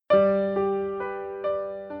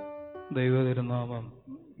ദൈവതിരുനാമം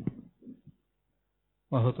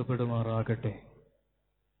മഹത്വപ്പെടുമാറാകട്ടെ.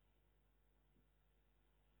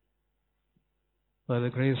 By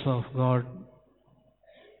the grace of God,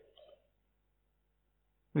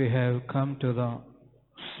 we have come to the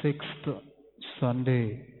 6th Sunday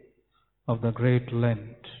of the Great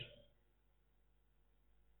Lent.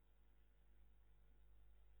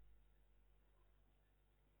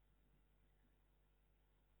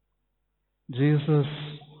 Jesus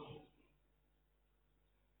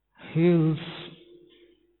heals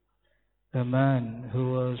a man who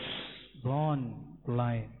was born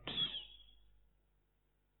blind.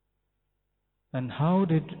 And how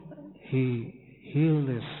did he heal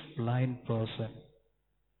this blind person?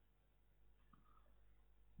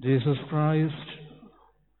 Jesus Christ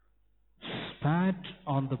spat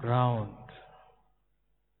on the ground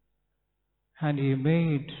and he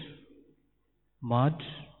made mud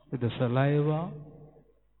with the saliva,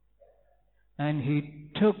 and he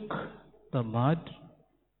took the mud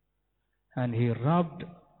and he rubbed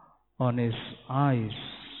on his eyes.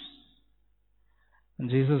 And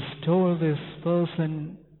Jesus told this person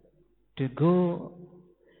to go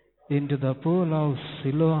into the pool of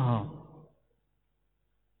Siloam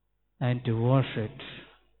and to wash it.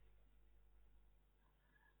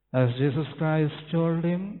 As Jesus Christ told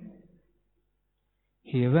him,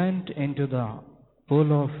 he went into the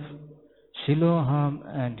pool of Siloam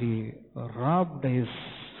and he rubbed his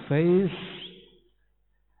face.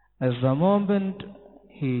 As the moment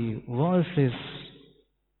he washed his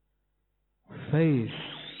face,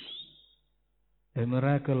 a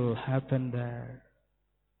miracle happened there.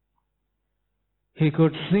 He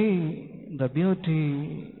could see the beauty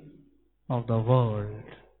of the world.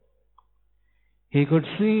 He could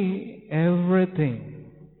see everything.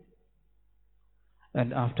 And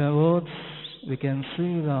afterwards, we can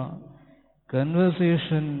see the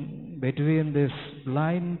conversation between this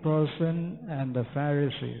blind person and the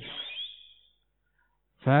Pharisees.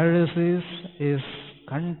 Pharisees is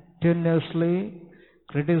continuously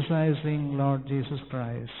criticizing Lord Jesus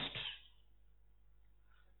Christ.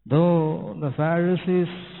 Though the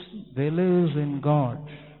Pharisees believed in God,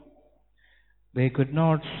 they could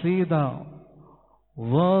not see the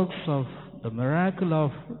works of the miracle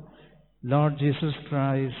of Lord Jesus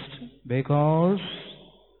Christ because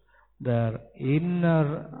their inner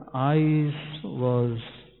eyes was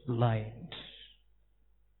blind.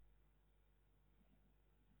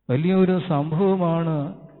 വലിയൊരു സംഭവമാണ്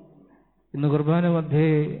ഇന്ന് കുർബാന മധ്യേ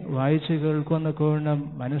വായിച്ച് കേൾക്കുവാൻ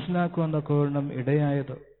മനസ്സിലാക്കുവാൻ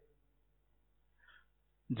ഇടയായത്.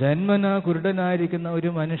 ജന്മന കുരുടനായിരിക്കുന്ന ഒരു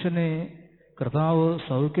മനുഷ്യനെ കർത്താവ്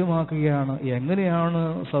സൗഖ്യമാക്കുകയാണ്. എങ്ങനെയാണ്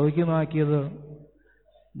സൗഖ്യമാക്കിയത്?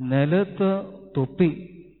 നിലത്ത് തുപ്പി,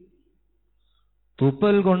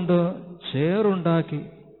 തുപ്പൽ കൊണ്ട് ചേറുണ്ടാക്കി,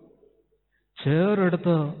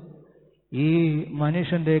 ചേറെടുത്ത് ഈ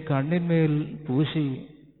മനുഷ്യന്റെ കണ്ണിന്മേൽ പൂശി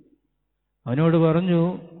അവനോട് പറഞ്ഞു,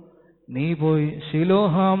 നീ പോയി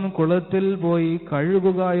ശിലോഹാം കുളത്തിൽ പോയി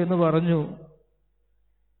കഴുകുക എന്ന് പറഞ്ഞു.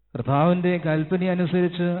 കർത്താവിന്റെ കൽപ്പന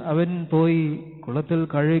അനുസരിച്ച് അവൻ പോയി കുളത്തിൽ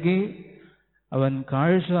കഴുകി അവൻ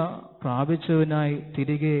കാഴ്ച പ്രാപിച്ചവനായി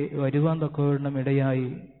തിരികെ വരുവാൻ തക്കവണ്ണം ഇടയായി.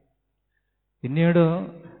 പിന്നീട്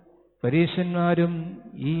പരീശന്മാരും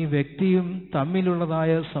ഈ വ്യക്തിയും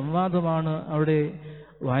തമ്മിലുള്ളതായ സംവാദമാണ് അവിടെ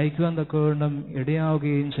വായിക്കുവാൻ തക്കവണ്ണം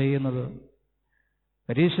ഇടയാവുകയും ചെയ്യുന്നത്.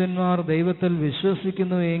 പരീശന്മാർ ദൈവത്തിൽ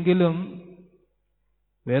വിശ്വസിക്കുന്നു എങ്കിലും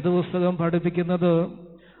വേദപുസ്തകം പഠിപ്പിക്കുന്നത്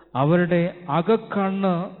അവരുടെ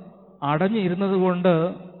അകക്കണ്ണ് അടഞ്ഞിരുന്നത് കൊണ്ട്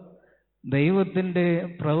ദൈവത്തിൻ്റെ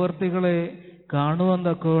പ്രവൃത്തികളെ കാണുവാൻ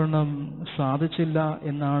തക്കവണ്ണം സാധിച്ചില്ല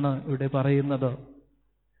എന്നാണ് ഇവിടെ പറയുന്നത്.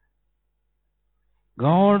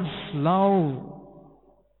 God's love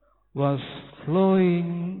was flowing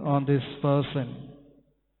on this person.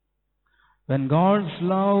 When God's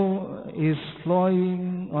love is flowing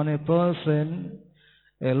on a person,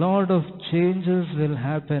 a lot of changes will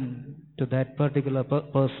happen to that particular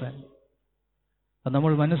person. അത്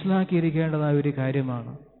നമ്മൾ മനസ്സിലാക്കിയിരിക്കേണ്ടതായ ഒരു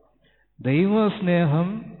കാര്യമാണ്. ദൈവസ്നേഹം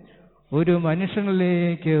ഒരു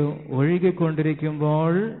മനുഷ്യനിലേക്ക്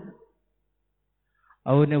ഒഴുകിക്കൊണ്ടിരിക്കുമ്പോൾ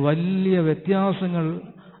അവന് വലിയ വ്യത്യാസങ്ങൾ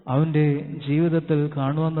അവന്റെ ജീവിതത്തിൽ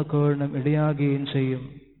കാണുവാൻ തക്കവണ്ണം ഇടയാകുകയും ചെയ്യും.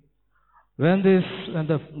 When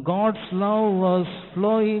the God's love was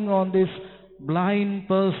flowing on this blind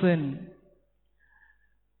person,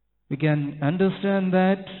 we can understand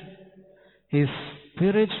that his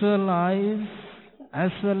spiritual eyes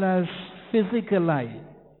as well as physical eye,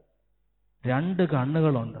 രണ്ട്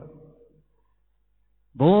കണ്ണുകളുണ്ട്.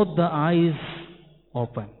 Both the eyes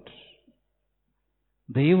opened.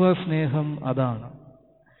 ദൈവസ്നേഹം അതാണ്.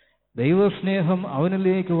 ദൈവസ്നേഹം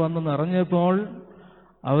അവനിലേക്ക് വന്ന് നിറഞ്ഞപ്പോൾ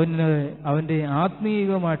അവൻ്റെ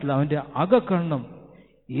ആത്മീയമായിട്ടുള്ള അവൻ്റെ അകക്കണ്ണും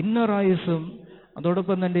ഇന്നർ ഐസും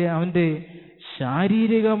അതോടൊപ്പം തന്നെ അവൻ്റെ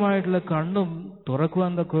ശാരീരികമായിട്ടുള്ള കണ്ണും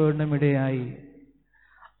തുറക്കുവാൻ തക്കവണ്ണം ഇടയായി.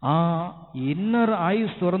 ആ ഇന്നർ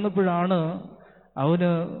ഐസ് തുറന്നപ്പോഴാണ്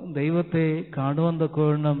അവന് ദൈവത്തെ കാണുവാൻ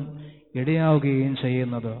തക്കവണ്ണം ഇടയാവുകയും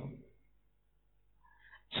ചെയ്യുന്നത്.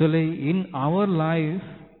 Actually, in our life,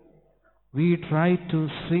 we try to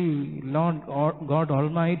see Lord God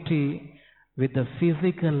Almighty with the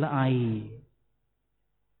physical eye.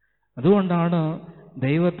 അതുകൊണ്ടാണ്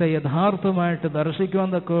ദൈവത്തെ യഥാർത്ഥമായിട്ട് ദർശിക്കുവാൻ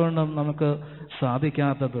തക്കവണ്ണം നമുക്ക്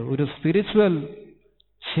സാധിക്കാത്തത്. ഒരു സ്പിരിച്വൽ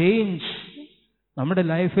ചേഞ്ച് നമ്മുടെ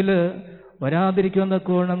ലൈഫിൽ വരാതിരിക്കുവാൻ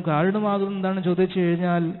തക്കവണ്ണം കാരണമാകുന്നത് എന്താണെന്ന് ചോദിച്ചു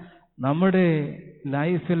കഴിഞ്ഞാൽ, നമ്മുടെ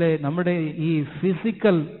ലൈഫിലെ നമ്മുടെ ഈ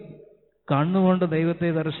ഫിസിക്കൽ കണ്ണുകൊണ്ട് ദൈവത്തെ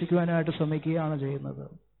ദർശിക്കുവാനായിട്ട് ശ്രമിക്കുകയാണ് ചെയ്യുന്നത്.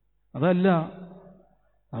 അതല്ല,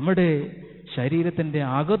 നമ്മുടെ ശരീരത്തിൻ്റെ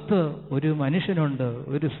അകത്ത് ഒരു മനുഷ്യനുണ്ട്,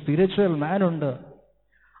 ഒരു സ്പിരിച്വൽ മാനുണ്ട്.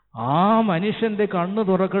 ആ മനുഷ്യൻ്റെ കണ്ണ്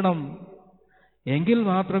തുറക്കണം. എങ്കിൽ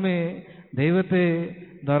മാത്രമേ ദൈവത്തെ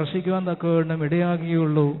ദർശിക്കുവാൻ തക്കവണ്ണം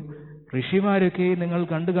ഇടയാകുകയുള്ളൂ. ഋഷിമാരൊക്കെ നിങ്ങൾ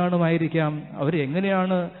കണ്ടു കാണുമായിരിക്കാം. അവർ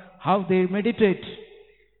എങ്ങനെയാണ്, how they meditate.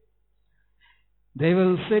 They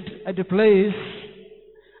will sit at a place,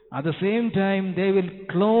 at the same time they will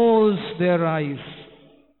close their eyes.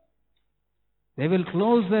 They will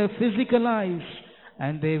close their physical eyes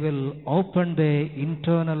and they will open their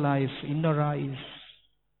internal eyes, inner eyes.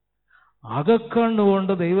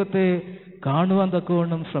 അകക്കണ്ണുകൊണ്ട് ദൈവത്തെ കാണുവാൻ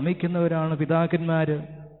തക്കവണ്ണം ശ്രമിക്കുന്നവരാണ് പിതാക്കന്മാര്.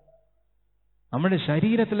 നമ്മുടെ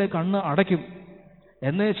ശരീരത്തിലെ കണ്ണ് അടയ്ക്കും,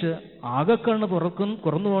 എന്നുവെച്ച് അകക്കണ്ണ്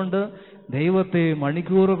തുറന്നുകൊണ്ട് ദൈവത്തെ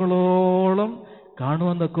മണിക്കൂറുകളോളം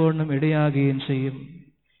കാണുവാൻ തക്കവണ്ണം ഇടയാകുകയും ചെയ്യും.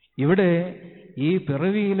 ഇവിടെ ഈ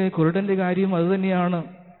പിറവിയിലെ കുരുടന്റെ കാര്യം അതുതന്നെയാണ്.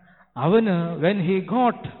 അവന് when he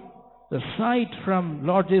got the sight from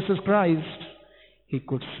Lord Jesus Christ, he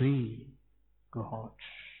could see God.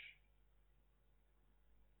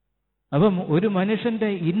 അപ്പം ഒരു മനുഷ്യന്റെ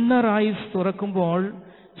ഇന്നർ ഐസ് തുറക്കുമ്പോൾ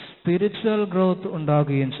സ്പിരിച്വൽ ഗ്രോത്ത്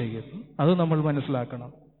ഉണ്ടാകുകയും ചെയ്യും. അത് നമ്മൾ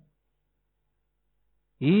മനസ്സിലാക്കണം.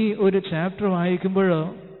 ഈ ഒരു ചാപ്റ്റർ വായിക്കുമ്പോൾ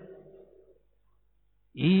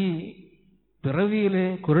ഈ പിറവിയിലെ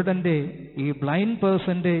കുരുടന്റെ, ഈ ബ്ലൈൻഡ്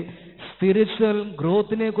പേഴ്സന്റെ സ്പിരിച്വൽ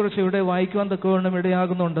ഗ്രോത്തിനെ കുറിച്ച് ഇവിടെ വായിക്കുവാൻ തക്കവണ്ണം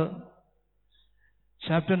ഇടയാകുന്നുണ്ട്.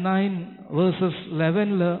 ചാപ്റ്റർ 9 വേഴ്സസ്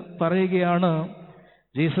 11 പറയുകയാണ്,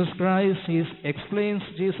 Jesus Christ, he explains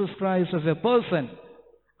Jesus Christ as a person.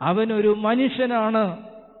 അവനൊരു മനുഷ്യനാണ്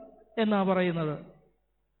എന്നാ പറയുന്നത്.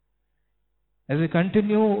 As we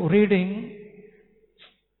continue reading,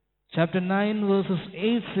 chapter 9 verses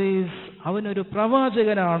 8 says, അവനൊരു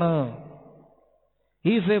പ്രവാചകനാണ്.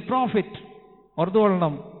 He is a prophet.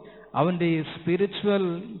 ഓർത്തുകൊള്ളണം, അവൻ്റെ സ്പിരിച്വൽ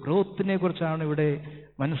ഗ്രോത്തിനെ കുറിച്ചാണ് ഇവിടെ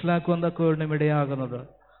മനസ്സിലാക്കുവാൻ തക്കവണ്ണം ഇടയാകുന്നത്.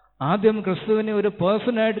 ആദ്യം ക്രിസ്തുവിനെ ഒരു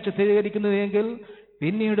പേഴ്സണായിട്ട് ചിത്രീകരിക്കുന്നുവെങ്കിൽ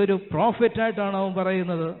പിന്നീട് ഒരു പ്രോഫറ്റായിട്ടാണ് അവൻ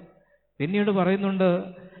പറയുന്നത്. പിന്നീട് പറയുന്നുണ്ട്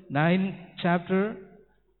 9 chapter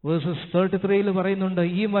verses 33 പറയുന്നുണ്ട്,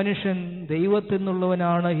 ഈ മനുഷ്യൻ ദൈവത്തിൽ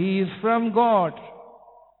നിന്നുള്ളവനാണ്. He is from God.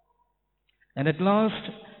 And at last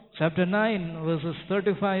chapter 9 verses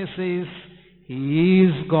 35 says, He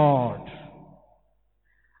is God.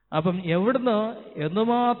 അപ്പം എവിടുന്ന്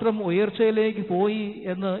എന്തുമാത്രം ഉയർച്ചയിലേക്ക് പോയി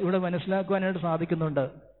എന്ന് ഇവിടെ മനസ്സിലാക്കുവാനായിട്ട് സാധിക്കുന്നുണ്ട്.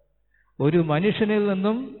 ഒരു മനുഷ്യനിൽ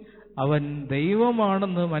നിന്നും അവൻ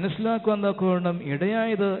ദൈവമാണെന്ന് മനസ്സിലാക്കുവാൻ തക്കവണ്ണം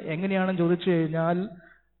ഇടയായത് എങ്ങനെയാണെന്ന് ചോദിച്ചു കഴിഞ്ഞാൽ,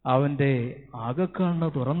 അവൻ്റെ അകക്കണ്ണ്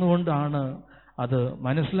തുറന്നുകൊണ്ടാണ് അത്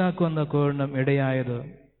മനസ്സിലാക്കുവാൻ തക്കവണ്ണം ഇടയായത്.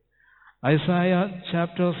 Isaiah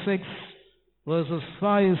chapter 6 verses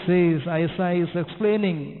 5 says, Isaiah is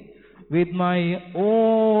explaining, with my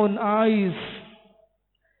own eyes,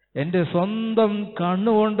 എൻ്റെ സ്വന്തം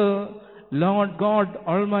കണ്ണുകൊണ്ട് ലോർഡ് ഗോഡ്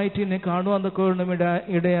ഓൾമൈറ്റിനെ കാണുവാൻ തക്കവണ്ണം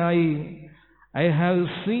ഇടയായി. I have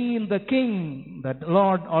seen the King, that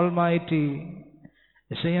Lord Almighty.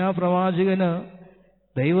 യെശയ്യാ പ്രവാചകന്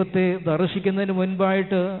ദൈവത്തെ ദർശിക്കുന്നതിന്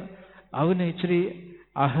മുൻപായിട്ട് അവന് ഇച്ചിരി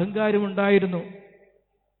അഹങ്കാരമുണ്ടായിരുന്നു.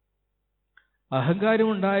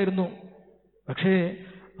 പക്ഷേ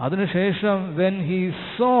അതിനുശേഷം when he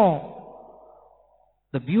saw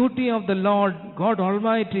the beauty of the Lord God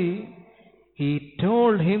Almighty, he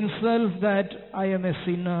told himself that I am a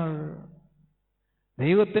sinner.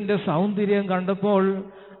 ദൈവത്തിൻ്റെ സൗന്ദര്യം കണ്ടപ്പോൾ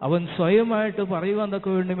അവൻ സ്വയമായിട്ട് പറയുവാൻ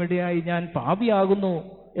തക്കവണ്ണം ഇടയായി, ഞാൻ പാപിയാകുന്നു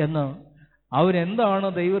എന്ന്. അവൻ എന്താണ്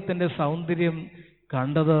ദൈവത്തിൻ്റെ സൗന്ദര്യം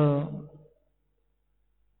കണ്ടത്?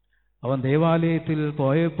 അവൻ ദേവാലയത്തിൽ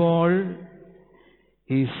പോയപ്പോൾ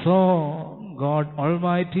he saw God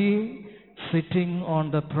Almighty sitting on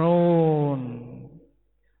the throne,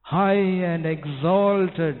 high and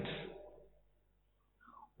exalted.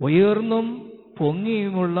 ഉയർന്നും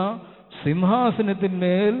പൊങ്ങിയുമുള്ള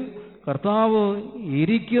സിംഹാസനത്തിന്മേൽ കർത്താവ്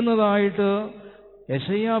ഇരിക്കുന്നതായിട്ട്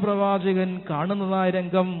യെശയ്യാ പ്രവാചകൻ കാണുന്നതായ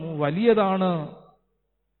രംഗം വലിയതാണ്.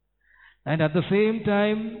 And at the same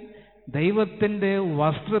time ദൈവത്തിൻ്റെ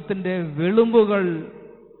വസ്ത്രത്തിൻ്റെ വിളുമ്പുകൾ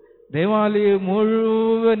ദേവാലയം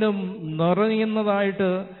മുഴുവനും നിറയുന്നതായിട്ട്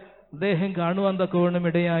അദ്ദേഹം കാണുവാൻ തക്കവണ്ണം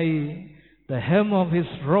ഇടയായി. The hem of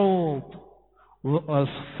his robe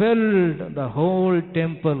was filled the whole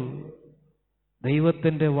temple.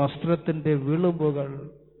 ദൈവത്തിൻ്റെ വസ്ത്രത്തിൻ്റെ വിളുമ്പുകൾ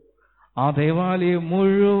ആ ദേവാലയം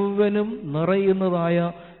മുഴുവനും നിറയുന്നതായ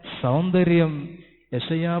സൗന്ദര്യം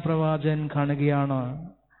യെശയ്യാ പ്രവാചകൻ കാണുകയാണ്.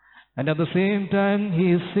 And at the same time he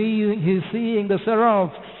is seeing the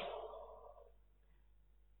seraphs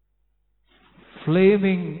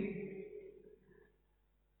flaming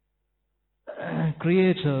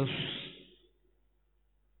creatures.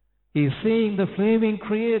 He is seeing the flaming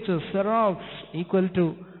creatures, seraphs equal to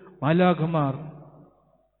Malakhamar.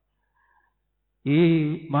 ഈ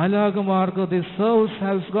മാലാഖമാർക്ക് this house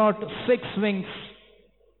has got 6 wings.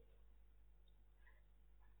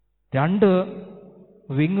 2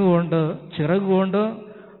 wing കൊണ്ട് ചിറകുകൊണ്ട്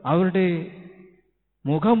അവരുടെ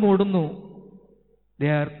മുഖം മൂടുന്നു.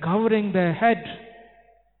 They are covering their head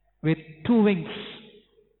with 2 wings.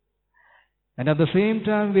 And at the same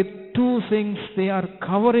time with 2 wings they are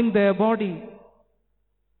covering their body.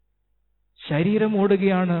 ശരീരം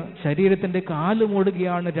മൂടുകയാണ്, ശരീരത്തിൻ്റെ കാല്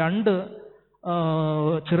മൂടുകയാണ് 2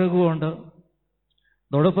 ചിറകുകൊണ്ട്.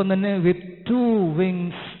 അതോടൊപ്പം തന്നെ with 2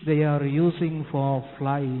 wings they are using for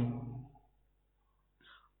flying.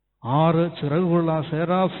 6 ചിറകുള്ള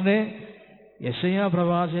സെറാഫിനെ യെശയ്യാ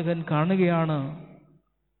പ്രവാചകൻ കാണുകയാണ്.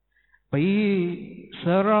 അപ്പൊ ഈ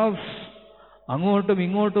സെറാഫ് അങ്ങോട്ടും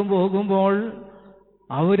ഇങ്ങോട്ടും പോകുമ്പോൾ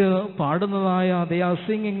അവര് പാടുന്നതായ they are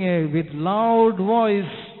singing with loud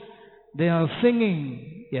voice. They are singing.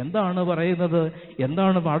 എന്താണ് പറയുന്നത്?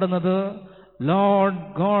 എന്താണ് പാടുന്നത്? Lord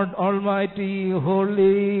God Almighty,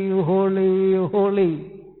 holy, holy, holy.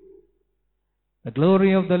 The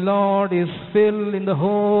glory of the Lord is filled in the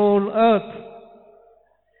whole earth.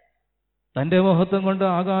 തന്റെ മഹത്വം കൊണ്ട്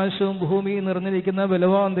ആകാശവും ഭൂമിയും നിറഞ്ഞിരിക്കുന്ന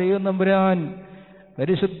ബലവാൻ ദൈവം തമ്പുരാൻ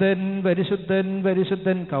പരിശുദ്ധൻ, പരിശുദ്ധൻ,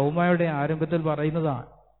 പരിശുദ്ധൻ. കൗമായുടെ ആരംഭത്തിൽ പറയുന്നതാണ്.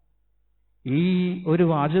 ഈ ഒരു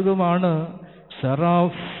വാചകമാണ്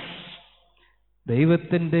സെറാഫ്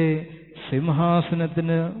ദൈവത്തിൻ്റെ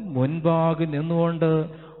സിംഹാസനത്തിന് മുൻപാകെ നിന്നുകൊണ്ട്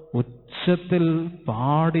ഉച്ചത്തിൽ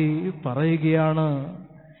പാടി പറയുകയാണ്,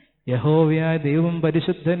 യഹോവയായ ദൈവം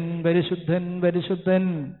പരിശുദ്ധൻ, പരിശുദ്ധൻ, പരിശുദ്ധൻ.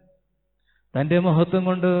 തൻ്റെ മഹത്വം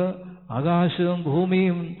കൊണ്ട് ആകാശവും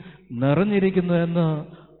ഭൂമിയും നിറഞ്ഞിരിക്കുന്നു എന്ന്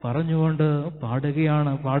പറഞ്ഞുകൊണ്ട്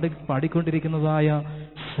പാടുകയാണ്. പാടിക്കൊണ്ടിരിക്കുന്നതായ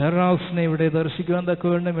സെറാഫിനെ ഇവിടെ ദർശിക്കുവാൻ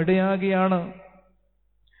തക്കവണ്ണം ഇടയാകുകയാണ്.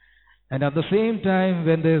 And at the same time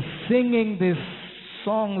when they are singing this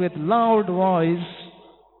song with loud voice,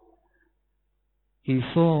 he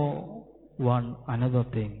saw another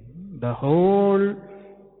thing. The whole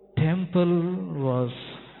temple was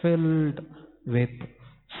filled with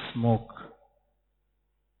smoke.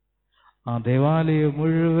 ആ ദേവാലയം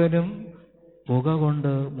മുഴുവനും പുക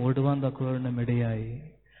കൊണ്ട് മൂടുവാൻ തക്കവണ്ണം ഇടയായി.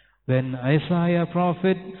 When Isaiah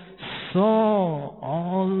prophet saw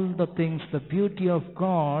all the things, the beauty of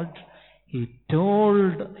God, he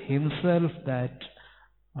told himself that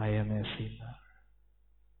I am a sinner.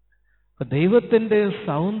 ദൈവത്തിൻ്റെ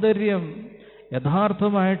സൗന്ദര്യം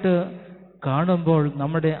യഥാർത്ഥമായിട്ട് കാണുമ്പോൾ,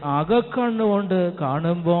 നമ്മുടെ അകക്കണ്ണുകൊണ്ട്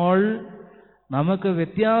കാണുമ്പോൾ നമുക്ക്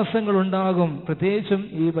വ്യത്യാസങ്ങളുണ്ടാകും. പ്രത്യേകിച്ചും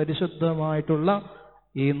ഈ പരിശുദ്ധമായിട്ടുള്ള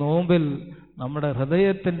ഈ നോമ്പിൽ നമ്മുടെ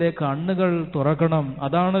ഹൃദയത്തിൻ്റെ കണ്ണുകൾ തുറക്കണം.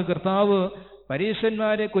 അതാണ് കർത്താവ്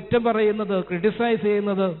പരീശന്മാരെ കുറ്റം പറയുന്നത്, ക്രിട്ടിസൈസ്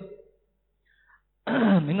ചെയ്യുന്നത്.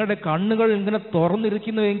 നിങ്ങളുടെ കണ്ണുകൾ ഇങ്ങനെ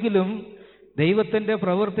തുറന്നിരിക്കുന്നുവെങ്കിലും ദൈവത്തിൻ്റെ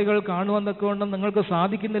പ്രവൃത്തികൾ കാണുവാൻ തക്കവണ്ണം നിങ്ങൾക്ക്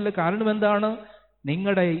സാധിക്കുന്നില്ല. കാരണം എന്താണ്?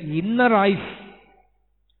 നിങ്ങളുടെ ഇന്നർ ഐസ്,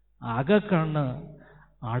 അകക്കണ്ണ്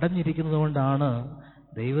അടഞ്ഞിരിക്കുന്നത് കൊണ്ടാണ്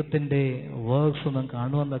ദൈവത്തിൻ്റെ വർക്ക്സ് ഒന്നും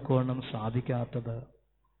കാണുവാൻ തക്കവണ്ണം സാധിക്കാത്തത്.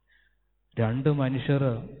 2 മനുഷ്യർ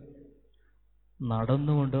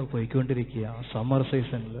നടന്നുകൊണ്ട് പോയിക്കൊണ്ടിരിക്കുക. സമ്മർ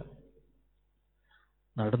സീസണിൽ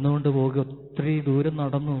നടന്നുകൊണ്ട് പോകുക. ഒത്തിരി ദൂരം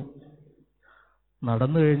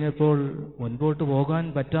നടന്നു കഴിഞ്ഞപ്പോൾ മുൻപോട്ട് പോകാൻ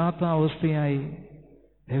പറ്റാത്ത അവസ്ഥയായി.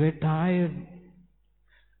 They were tired.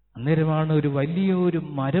 അന്നേരമാണ് ഒരു വലിയൊരു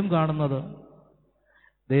മരം കാണുന്നത്.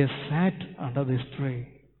 They sat under this tree.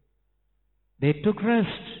 They took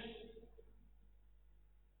rest.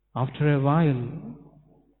 After a while,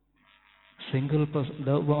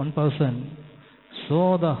 one person saw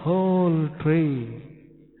the whole tree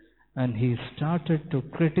and he started to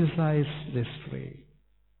criticize this tree.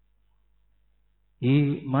 ഈ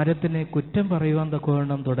മരത്തിനെ കുറ്റം പറയുവാൻ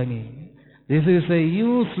തക്കവണ്ണം തുടങ്ങി. This is a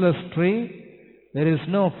useless tree. there is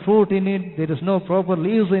no fruit in it, there is no proper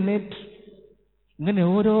leaves in it. ഇങ്ങനെ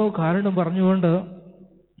ഓരോ കാരണം പറഞ്ഞുകൊണ്ട്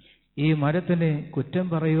ഈ മരത്തിനെ കുറ്റം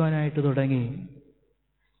പറയുവാനായിട്ട് തുടങ്ങി.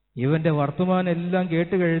 ഇവന്റെ വർത്തമാനം എല്ലാം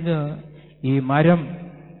കേട്ട് കഴിഞ്ഞ് ഈ മരം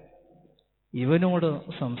ഇവനോട്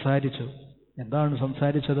സംസാരിച്ചു. എന്താണ്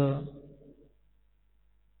സംസാരിച്ചത്?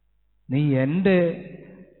 നീ എൻ്റെ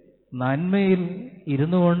നന്മയിൽ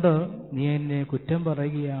ഇരുന്നു കൊണ്ട് നീ എന്നെ കുറ്റം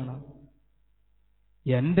പറയുകയാണ്.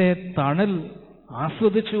 എൻ്റെ തണൽ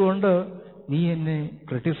ആസ്വദിച്ചുകൊണ്ട് നീ എന്നെ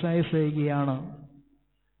ക്രിട്ടിസൈസ് ചെയ്യുകയാണ്.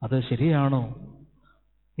 അത് ശരിയാണോ?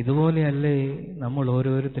 ഇതുപോലെയല്ലേ നമ്മൾ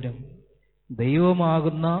ഓരോരുത്തരും?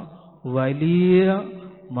 ദൈവമാകുന്ന വലിയ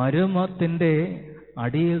മരമത്തിൻ്റെ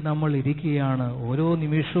അടിയിൽ നമ്മൾ ഇരിക്കുകയാണ്. ഓരോ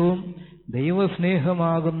നിമിഷവും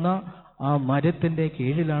ദൈവസ്നേഹമാകുന്ന ആ മരത്തിൻ്റെ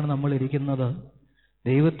കീഴിലാണ് നമ്മൾ ഇരിക്കുന്നത്.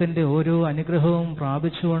 ദൈവത്തിൻ്റെ ഓരോ അനുഗ്രഹവും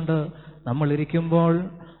പ്രാപിച്ചുകൊണ്ട് നമ്മൾ ഇരിക്കുമ്പോൾ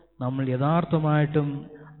നമ്മൾ യഥാർത്ഥമായിട്ടും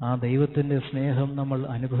ആ ദൈവത്തിൻ്റെ സ്നേഹം നമ്മൾ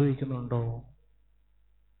അനുഭവിക്കുന്നുണ്ടോ?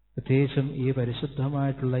 പ്രത്യേകിച്ചും ഈ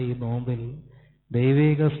പരിശുദ്ധമായിട്ടുള്ള ഈ നോമ്പിൽ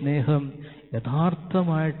ദൈവിക സ്നേഹം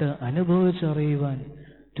യഥാർത്ഥമായിട്ട് അനുഭവിച്ചറിയുവാൻ,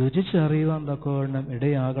 രുചിച്ചറിയുവാൻ തക്കവണ്ണം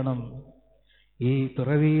ഇടയാകണം. ഈ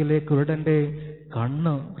പിറവിയിലെ കുരുടന്റെ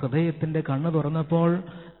കണ്ണ്, ഹൃദയത്തിന്റെ കണ്ണ് തുറന്നപ്പോൾ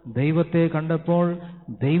ദൈവത്തെ കണ്ടപ്പോൾ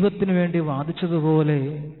ദൈവത്തിന് വേണ്ടി വാദിച്ചതുപോലെ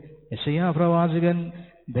യെശയ്യാ പ്രവാചകൻ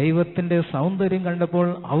ദൈവത്തിന്റെ സൗന്ദര്യം കണ്ടപ്പോൾ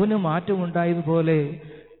അവന് മാറ്റമുണ്ടായതുപോലെ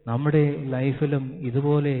നമ്മുടെ ലൈഫിലും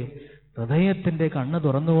ഇതുപോലെ ഹൃദയത്തിന്റെ കണ്ണ്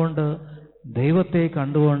തുറന്നുകൊണ്ട് ദൈവത്തെ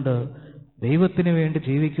കണ്ടുകൊണ്ട് ദൈവത്തിന് വേണ്ടി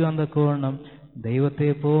ജീവിക്കുവാൻ തക്കവണ്ണം, ദൈവത്തെ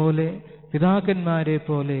പോലെ പിതാക്കന്മാരെ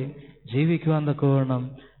പോലെ ജീവിക്കുവാൻ തക്കവണ്ണം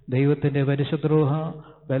ദൈവത്തിന്റെ പരിശുദ്ധ റൂഹ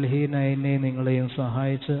ബലഹീന എന്നെ നിങ്ങളെയും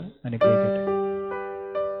സഹായിച്ച് അനുഗ്രഹിക്കട്ടെ.